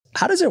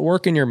how does it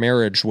work in your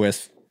marriage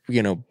with,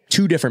 you know,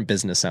 two different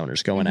business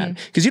owners going at it?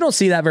 Because you don't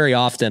see that very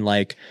often,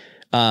 like,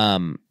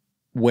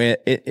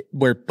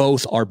 where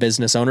both are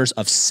business owners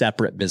of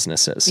separate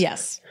businesses.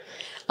 Yes.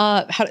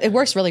 It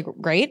works really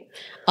great.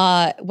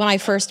 When I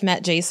first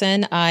met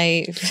Jason,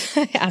 I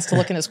asked to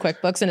look in his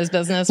QuickBooks and his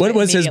business. What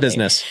was his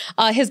business?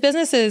 His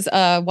business is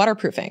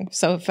waterproofing.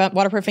 So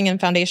waterproofing and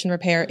foundation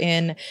repair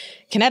in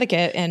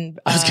Connecticut. And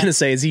I was going to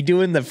say, is he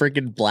doing the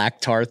freaking black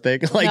tar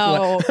thing? Like,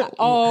 no.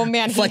 Oh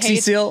man. Flexi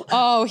Seal?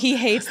 Oh, he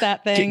hates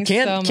that thing.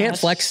 Can't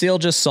Flex Seal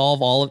just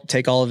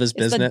take all of his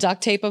business? It's the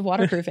duct tape of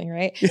waterproofing,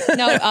 right?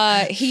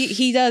 No,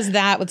 he does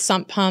that with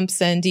sump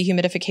pumps and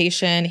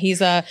dehumidification.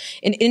 He's an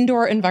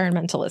indoor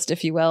environmentalist,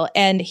 if you will.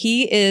 And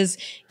he is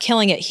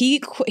killing it.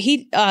 He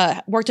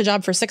worked a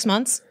job for 6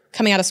 months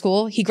coming out of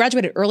school. He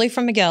graduated early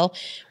from McGill,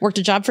 worked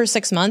a job for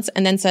 6 months,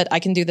 and then said, I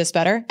can do this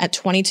better. At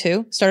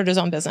 22, started his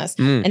own business.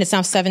 And it's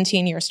now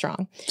 17 years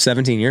strong.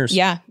 17 years?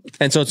 Yeah.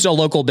 And so it's a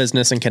local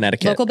business in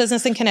Connecticut. Local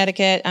business in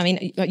Connecticut. I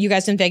mean, you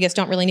guys in Vegas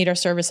don't really need our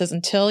services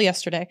until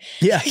yesterday.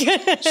 Yeah.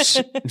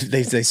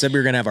 They said we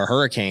were going to have a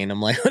hurricane. I'm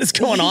like, what is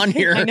going on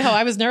here? I know.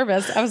 I was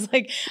nervous. I was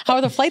like, how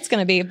are the flights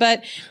going to be?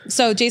 But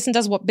so Jason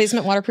does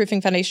basement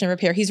waterproofing, foundation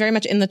repair. He's very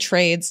much in the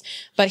trades,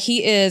 but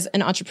he is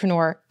an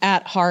entrepreneur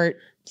at heart.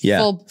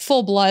 Yeah.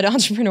 Full blood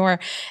entrepreneur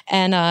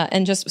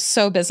and just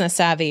so business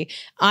savvy.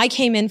 I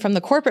came in from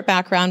the corporate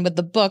background with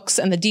the books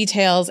and the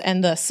details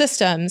and the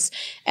systems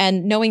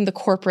and knowing the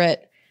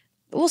corporate,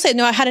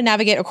 know how to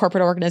navigate a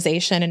corporate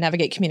organization and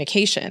navigate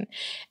communication.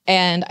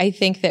 And I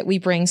think that we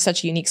bring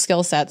such unique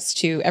skill sets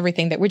to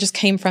everything that we just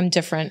came from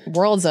different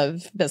worlds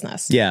of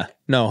business. Yeah,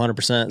 no,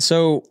 100%.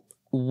 So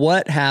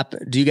what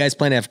happened? Do you guys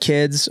plan to have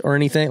kids or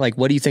anything? Like,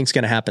 what do you think is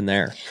going to happen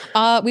there?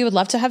 We would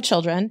love to have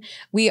children.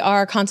 We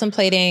are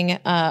contemplating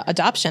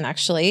adoption,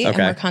 actually, and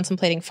we're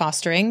contemplating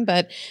fostering.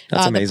 But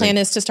the plan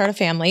is to start a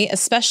family,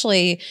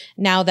 especially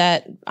now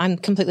that I'm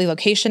completely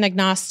location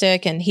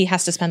agnostic and he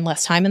has to spend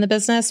less time in the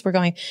business. We're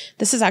going,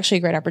 this is actually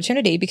a great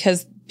opportunity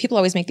because people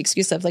always make the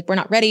excuse of like, we're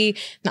not ready,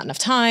 not enough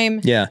time.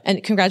 Yeah.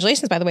 And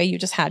congratulations, by the way, you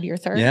just had your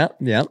third. Yeah.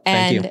 Yeah.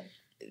 Thank you.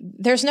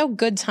 There's no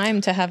good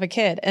time to have a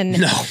kid. And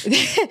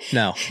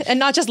no. And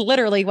not just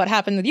literally what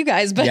happened with you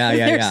guys, but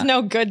there's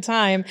no good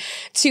time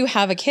to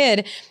have a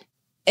kid.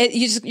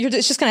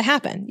 It's just going to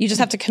happen. You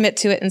just have to commit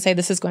to it and say,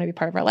 this is going to be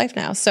part of our life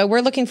now. So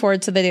we're looking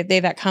forward to the day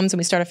that comes and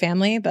we start a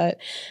family. But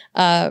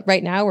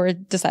right now we're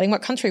deciding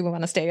what country we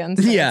want to stay in.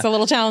 So it's a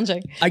little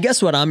challenging. I guess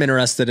what I'm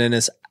interested in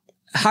is,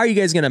 how are you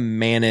guys going to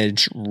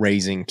manage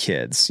raising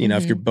kids? You know,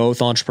 if you're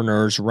both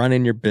entrepreneurs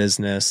running your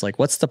business, like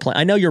what's the plan?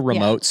 I know you're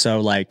remote,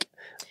 so like,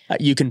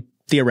 you can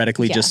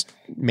theoretically just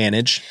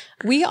manage.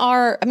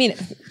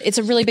 It's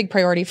a really big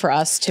priority for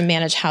us to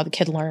manage how the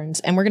kid learns.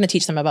 And we're going to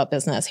teach them about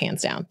business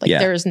hands down. Like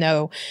there's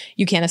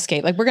you can't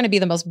escape. Like we're going to be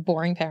the most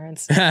boring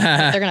parents.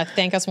 They're going to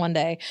thank us one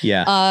day.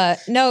 Yeah.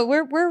 No,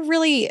 we're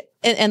really,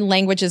 and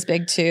language is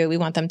big too. We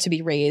want them to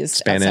be raised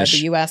Spanish. Outside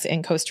the US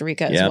and Costa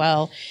Rica as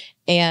well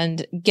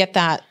and get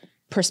that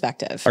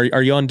perspective.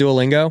 Are you on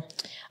Duolingo?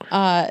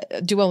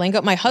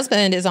 Duolingo. My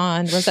husband is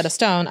on Rosetta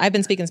Stone. I've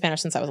been speaking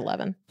Spanish since I was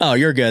 11. Oh,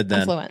 you're good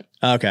then. I'm fluent.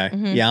 Okay.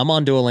 Yeah, I'm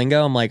on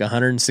Duolingo. I'm like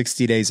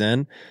 160 days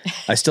in.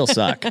 I still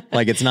suck.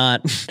 Like it's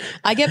not.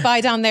 I get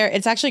by down there.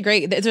 It's actually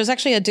great. There's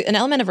actually an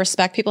element of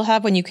respect people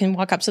have when you can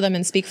walk up to them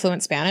and speak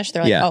fluent Spanish.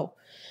 They're like, oh,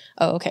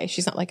 okay.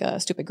 She's not like a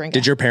stupid gringo.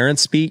 Did your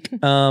parents speak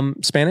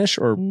Spanish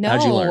or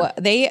how'd you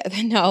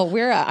learn?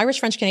 We're Irish,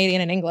 French,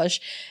 Canadian, and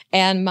English.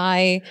 And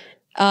I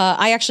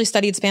actually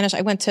studied Spanish.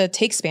 I went to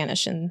take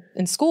Spanish in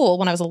school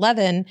when I was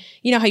 11.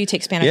 You know how you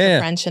take Spanish or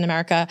French in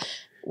America.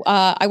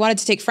 I wanted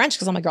to take French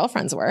because all my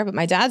girlfriends were, but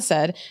my dad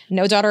said,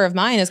 no daughter of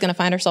mine is going to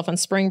find herself on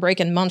spring break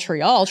in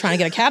Montreal trying to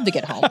get a cab to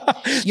get home.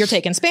 You're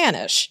taking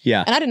Spanish.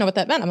 Yeah. And I didn't know what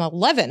that meant. I'm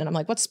 11 and I'm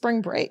like, what's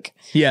spring break?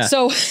 Yeah.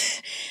 So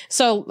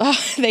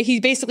he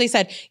basically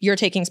said, you're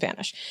taking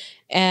Spanish.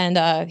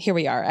 And here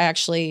we are.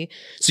 So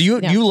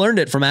you learned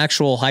it from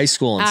actual high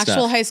school and stuff.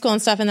 Actual high school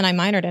and stuff. And then I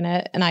minored in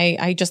it and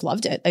I just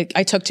loved it.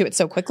 I took to it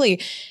so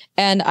quickly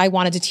and I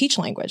wanted to teach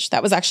language.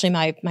 That was actually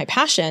my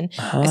passion.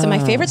 I said, my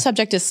favorite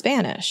subject is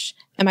Spanish.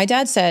 And my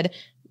dad said,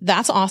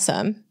 that's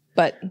awesome,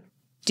 but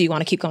do you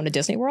want to keep going to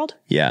Disney World?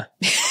 Yeah.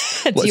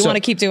 Do you want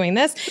to keep doing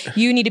this?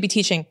 You need to be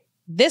teaching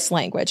this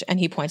language. And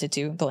he pointed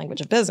to the language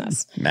of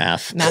business.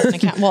 Math and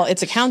accounting. Well,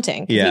 it's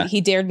accounting. Yeah.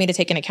 He dared me to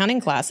take an accounting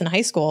class in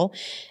high school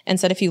and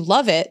said, if you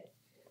love it,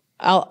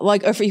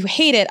 if you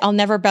hate it, I'll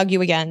never bug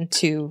you again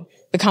to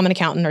become an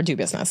accountant or do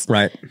business.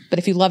 Right. But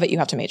if you love it, you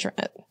have to major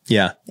in it.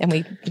 Yeah. And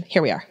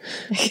here we are.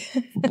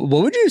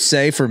 What would you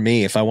say for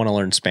me if I want to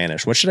learn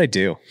Spanish? What should I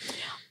do?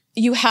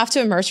 You have to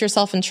immerse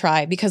yourself and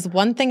try, because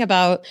one thing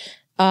about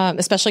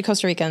especially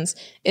Costa Ricans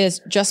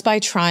is just by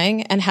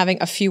trying and having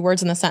a few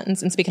words in the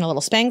sentence and speaking a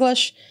little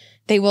Spanglish,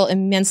 they will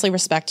immensely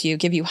respect you,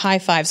 give you high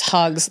fives,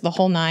 hugs, the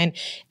whole nine,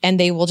 and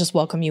they will just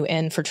welcome you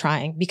in for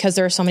trying, because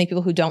there are so many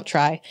people who don't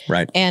try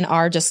and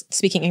are just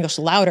speaking English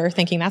louder,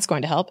 thinking that's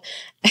going to help.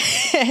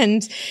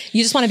 And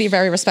you just want to be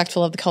very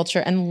respectful of the culture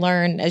and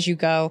learn as you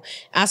go,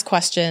 ask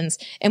questions.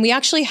 And we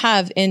actually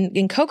have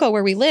in Cocoa,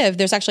 where we live,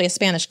 there's actually a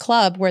Spanish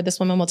club where this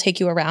woman will take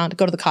you around,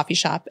 go to the coffee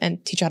shop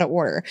and teach you how to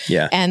order.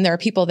 Yeah. And there are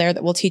people there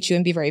that will teach you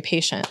and be very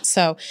patient.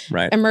 So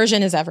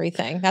immersion is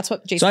everything. That's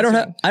what Jason.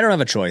 So I don't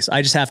have a choice.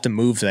 I just have to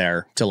move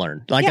there to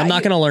learn. Like, I'm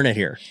not going to learn it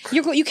here.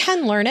 You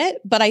can learn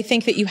it, but I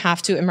think that you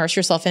have to immerse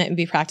yourself in it and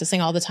be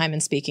practicing all the time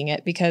and speaking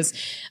it, because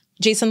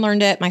Jason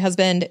learned it, my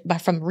husband,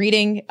 from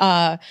reading.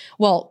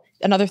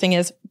 Another thing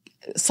is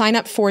sign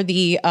up for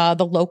the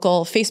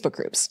local Facebook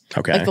groups.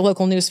 Okay. Like the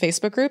local news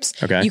Facebook groups.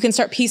 Okay. You can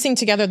start piecing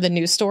together the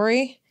news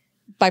story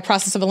by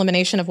process of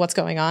elimination of what's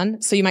going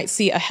on. So you might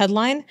see a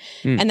headline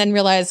and then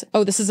realize,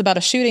 oh, this is about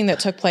a shooting that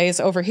took place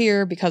over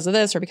here because of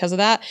this or because of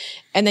that.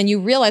 And then you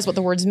realize what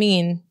the words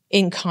mean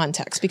in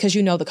context, because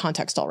you know the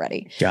context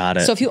already. Got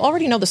it. So if you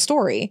already know the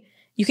story,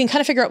 you can kind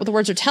of figure out what the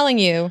words are telling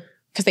you,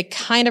 because they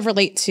kind of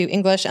relate to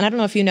English. And I don't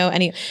know if you know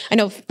I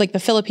know like the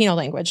Filipino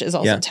language is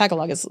also,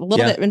 Tagalog is a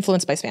little bit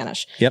influenced by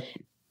Spanish. Yep.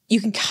 You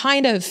can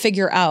kind of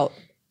figure out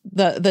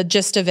the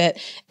gist of it.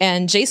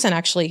 And Jason,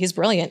 actually, he's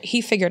brilliant.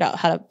 He figured out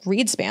how to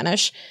read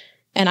Spanish,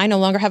 and I no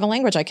longer have a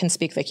language I can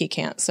speak that he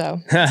can't. So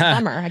it's a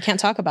bummer. I can't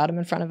talk about him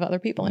in front of other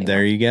people anymore.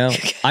 There you go.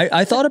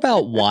 I thought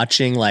about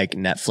watching like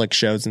Netflix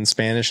shows in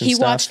Spanish and He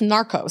stuff. watched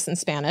Narcos in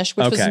Spanish,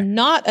 which was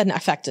not an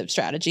effective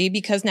strategy,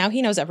 because now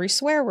he knows every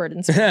swear word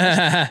in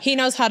Spanish. He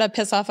knows how to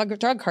piss off a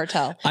drug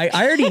cartel. I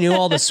already knew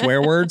all the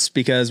swear words,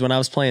 because when I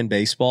was playing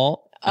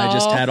baseball, I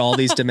just had all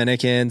these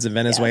Dominicans and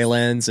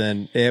Venezuelans,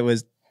 and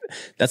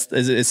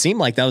it seemed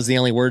like that was the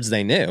only words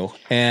they knew.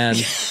 And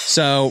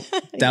so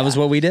that was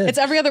what we did.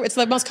 It's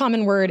the most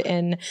common word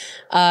in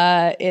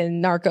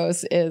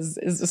Narcos is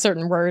a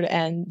certain word.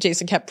 And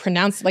Jason kept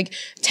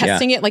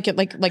testing it,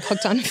 like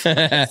hooked on.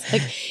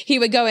 Like he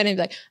would go in and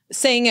be like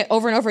saying it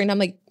over and over. And I'm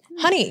like,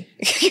 honey,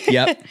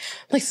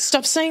 like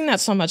stop saying that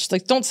so much.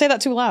 Like, don't say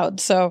that too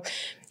loud. So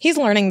he's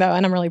learning though.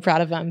 And I'm really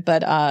proud of him.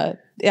 But,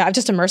 I've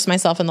just immersed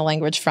myself in the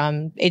language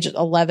from age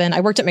 11.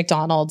 I worked at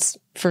McDonald's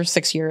for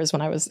 6 years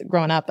when I was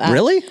growing up.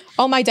 Really?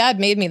 Oh, my dad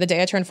made me the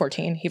day I turned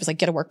 14. He was like,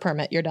 get a work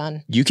permit. You're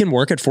done. You can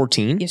work at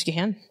 14? Yes, you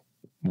can.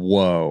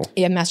 Whoa.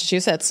 Yeah, in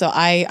Massachusetts. So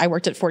I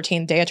worked at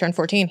 14. Day I turned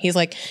 14. He's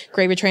like,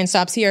 gravy train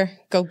stops here.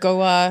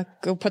 Go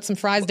put some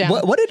fries down.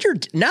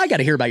 Now I got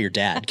to hear about your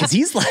dad, because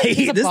he's like,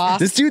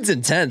 this dude's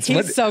intense.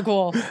 He's so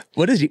cool.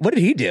 What did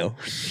he do?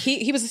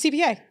 He was a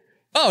CPA.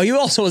 Oh, he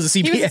also was a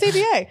CPA. He was a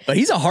CPA. But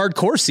he's a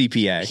hardcore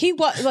CPA. He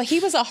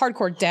was a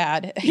hardcore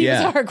dad. He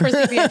was a hardcore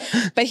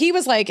CPA. But he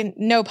was like,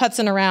 no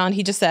putzing around.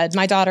 He just said,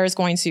 my daughter is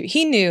going to,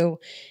 he knew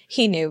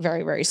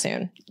very, very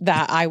soon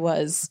that I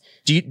was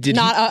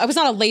I was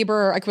not a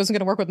laborer. I wasn't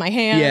going to work with my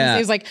hands. Yeah. He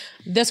was like,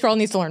 this girl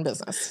needs to learn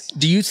business.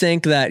 Do you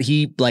think that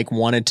he like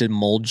wanted to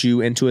mold you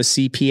into a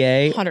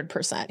CPA?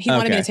 100%. He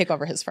wanted me to take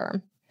over his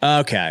firm.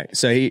 Okay.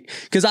 So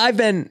because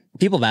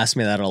people have asked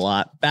me that a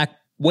lot back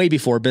way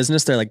before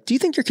business. They're like, do you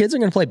think your kids are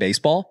going to play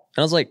baseball?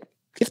 And I was like,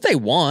 if they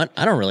want,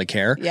 I don't really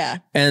care. Yeah.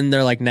 And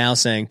they're like now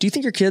saying, do you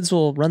think your kids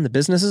will run the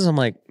businesses? I'm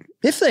like,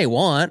 if they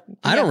want,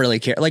 I don't really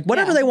care. Like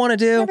whatever they want to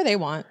do. Whatever they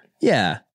want. Yeah.